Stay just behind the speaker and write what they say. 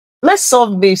let's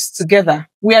solve this together.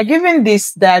 We are given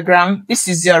this diagram. This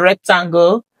is your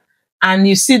rectangle. And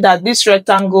you see that this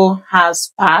rectangle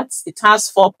has parts. It has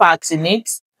 4 parts in it.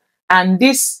 And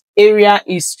this area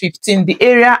is 15. The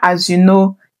area, as you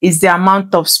know, is the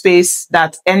amount of space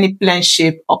that any plane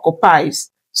shape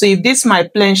occupies. So if this is my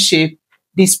plane shape,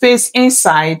 the space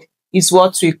inside is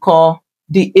what we call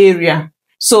the area.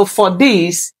 So for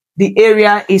this, the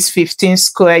area is 15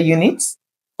 square units.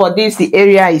 For this, the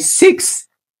area is 6.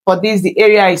 For this, the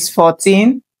area is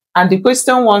 14. And the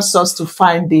question wants us to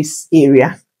find this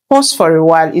area. Pause for a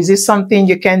while. Is it something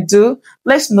you can do?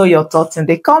 Let's know your thoughts in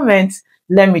the comments.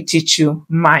 Let me teach you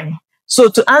mine. So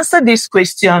to answer this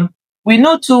question, we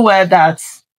know too well that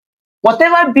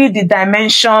whatever be the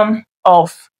dimension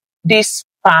of this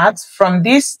part, from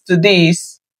this to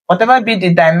this, whatever be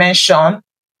the dimension,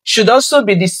 should also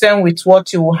be the same with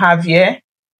what you will have here,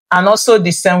 and also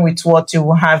the same with what you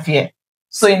will have here.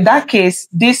 So in that case,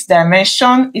 this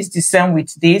dimension is the same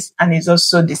with this, and is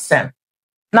also the same.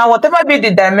 Now, whatever be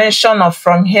the dimension of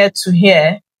from here to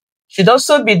here, should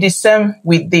also be the same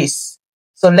with this.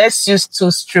 So let's use 2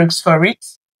 strokes for it.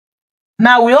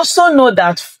 Now, we also know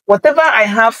that whatever I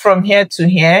have from here to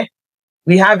here,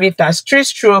 we have it as 3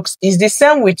 strokes, is the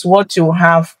same with what you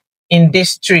have in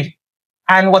this tree.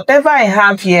 And whatever I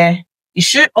have here, it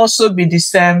should also be the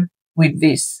same with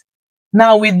this.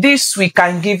 Now, with this, we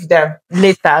can give them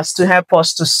letters to help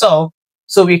us to solve.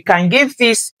 So we can give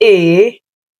this A,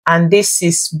 and this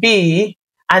is B.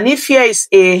 And if here is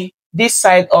A, this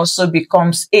side also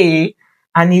becomes A.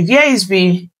 And if here is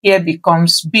B, here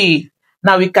becomes B.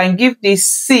 Now we can give this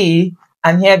C,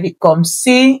 and here becomes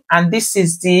C, and this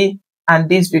is D, and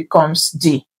this becomes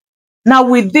D. Now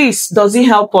with this, does it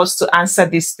help us to answer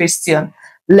this question?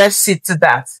 Let's see to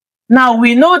that. Now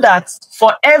we know that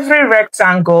for every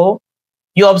rectangle,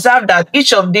 you observe that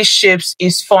each of these shapes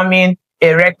is forming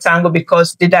a rectangle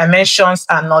because the dimensions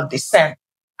are not the same.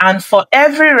 And for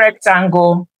every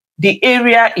rectangle, the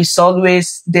area is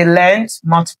always the length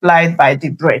multiplied by the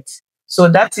breadth. So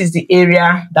that is the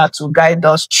area that will guide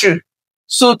us through.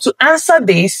 So to answer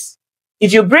this,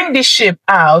 if you bring this shape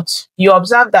out, you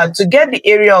observe that to get the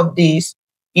area of this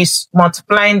is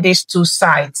multiplying these 2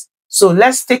 sides. So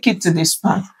let's take it to this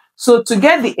part. So to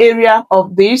get the area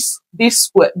of this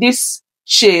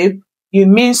shape, it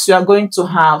means you are going to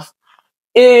have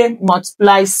A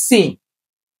multiply C.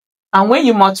 And when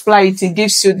you multiply it, it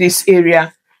gives you this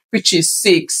area, which is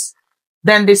 6.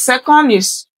 Then the second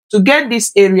is to get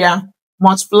this area,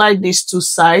 multiply these 2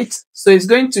 sides. So it's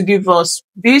going to give us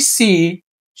BC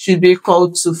should be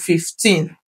equal to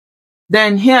 15.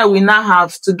 Then here we now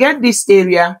have to get this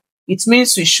area, it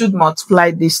means we should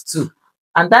multiply these 2.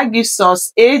 And that gives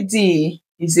us AD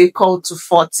is equal to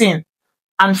 14.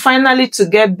 And finally, to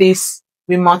get this,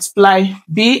 we multiply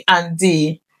B and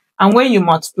D. And when you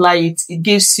multiply it, it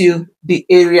gives you the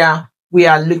area we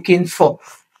are looking for.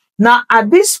 Now, at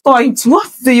this point,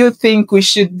 what do you think we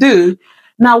should do?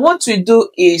 Now, what we do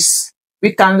is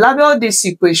we can label this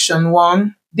equation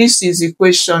 1. This is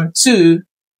equation 2.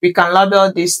 We can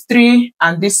label this 3.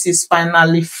 And this is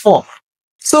finally 4.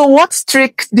 So what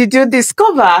trick did you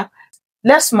discover?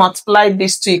 Let's multiply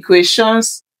these 2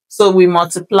 equations. So we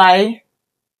multiply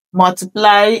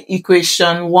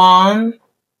equation 1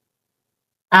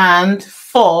 and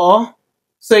 4.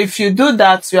 So if you do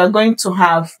that, we are going to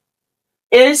have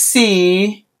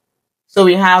AC. So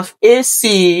we have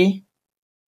AC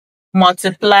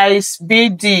multiplies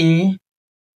BD.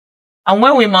 And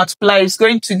when we multiply, it's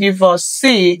going to give us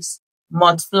 6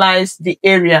 multiplies the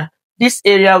area. This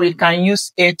area, we can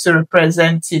use A to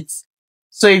represent it.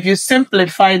 So if you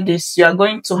simplify this, you are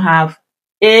going to have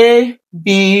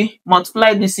AB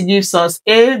multiply this, it gives us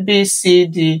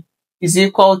ABCD is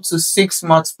equal to 6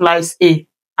 multiplies A.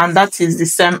 And that is the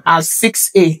same as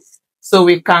 6A. So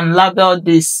we can label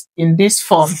this in this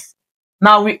form.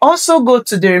 Now we also go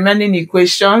to the remaining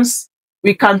equations.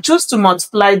 We can choose to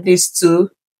multiply these 2.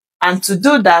 And to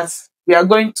do that, we are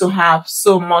going to have,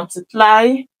 so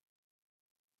multiply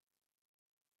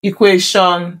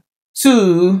equation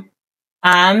 2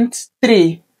 and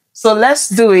 3. So let's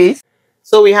do it.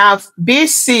 So we have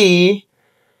BC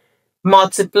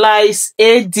multiplies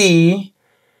AD. If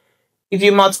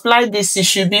you multiply this, it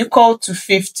should be equal to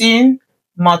 15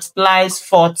 multiplies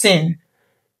 14.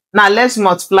 Now let's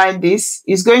multiply this.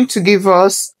 It's going to give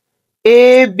us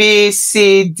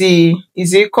ABCD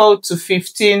is equal to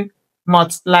 15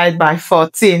 multiplied by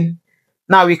 14.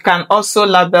 Now we can also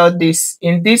label this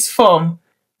in this form.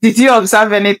 Did you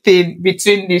observe anything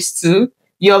between these 2?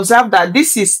 You observe that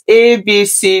this is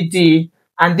ABCD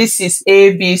and this is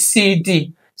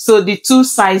ABCD. So the 2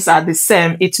 sides are the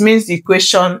same. It means the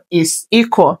equation is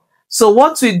equal. So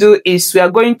what we do is we are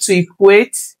going to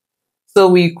equate. So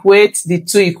we equate the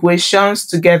two equations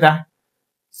together.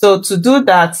 So to do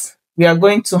that, we are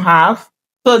going to have,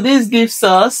 so this gives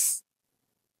us,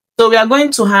 so we are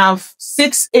going to have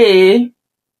 6a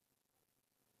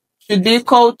should be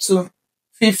equal to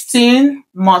 15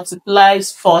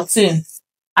 multiplies 14.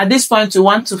 At this point, we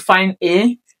want to find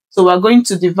a, so we're going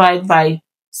to divide by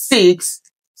 6.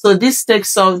 So this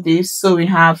takes off this, so we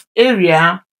have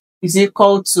area is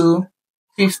equal to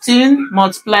 15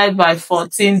 multiplied by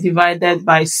 14 divided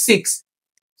by 6.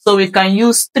 So we can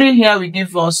use 3 here will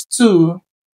give us 2,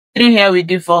 3 here will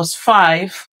give us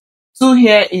 5, 2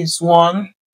 here is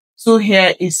 1, 2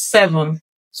 here is 7.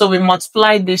 So we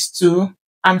multiply these two,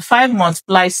 and 5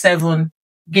 multiplied 7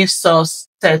 gives us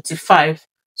 35.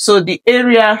 So the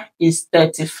area is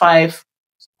 35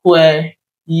 square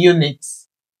units.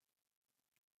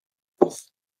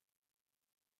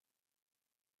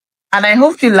 And I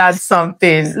hope you learned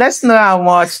something. Let's know how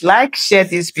much. Like, share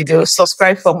this video,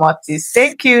 subscribe for more tips.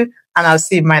 Thank you, and I'll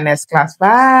see you in my next class.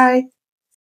 Bye.